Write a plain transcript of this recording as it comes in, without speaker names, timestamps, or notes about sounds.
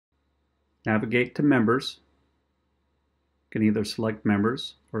Navigate to Members. You can either select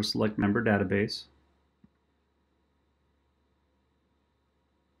Members or select Member Database.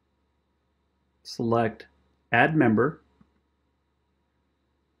 Select Add Member.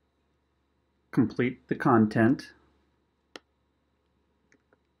 Complete the content.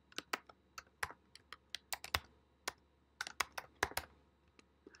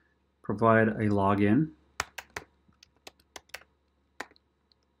 Provide a login.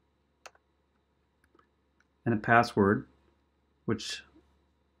 And a password, which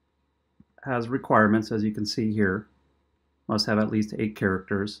has requirements, as you can see here. Must have at least 8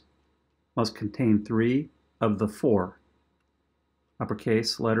 characters. Must contain 3 of the 4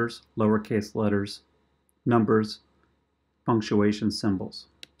 uppercase letters, lowercase letters, numbers, punctuation symbols.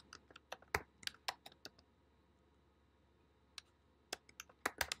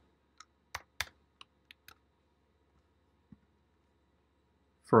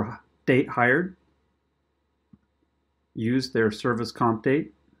 For date hired, use their service comp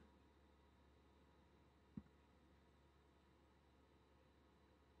date.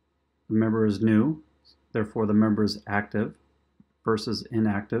 The member is new, therefore the member is active versus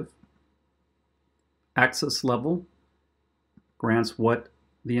inactive. Access level grants what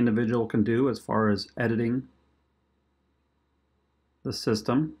the individual can do as far as editing the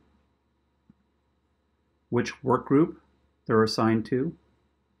system, which work group they're assigned to,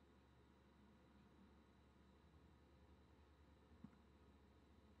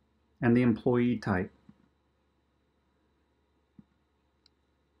 and the employee type.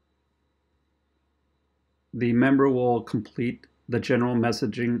 The member will complete the general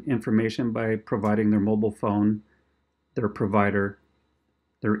messaging information by providing their mobile phone, their provider,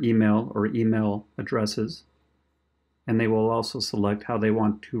 their email or email addresses, and they will also select how they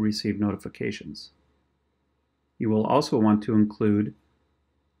want to receive notifications. You will also want to include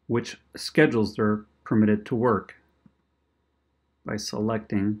which schedules they're permitted to work by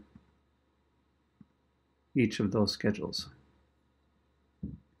selecting each of those schedules.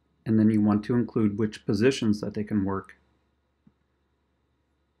 And then you want to include which positions that they can work.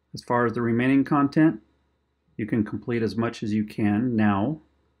 As far as the remaining content, you can complete as much as you can now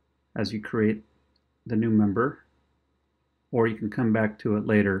as you create the new member, or you can come back to it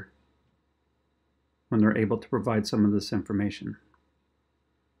later when they're able to provide some of this information.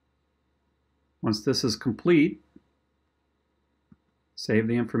 Once this is complete, save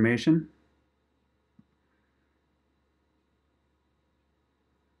the information.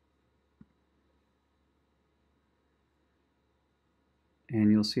 And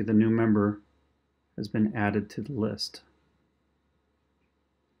you'll see the new member has been added to the list.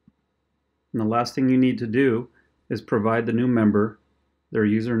 And the last thing you need to do is provide the new member their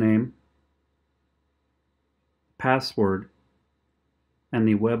username, password, and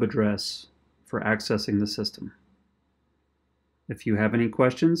the web address for accessing the system. If you have any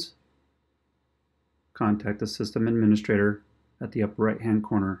questions, contact the system administrator at the upper right-hand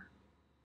corner.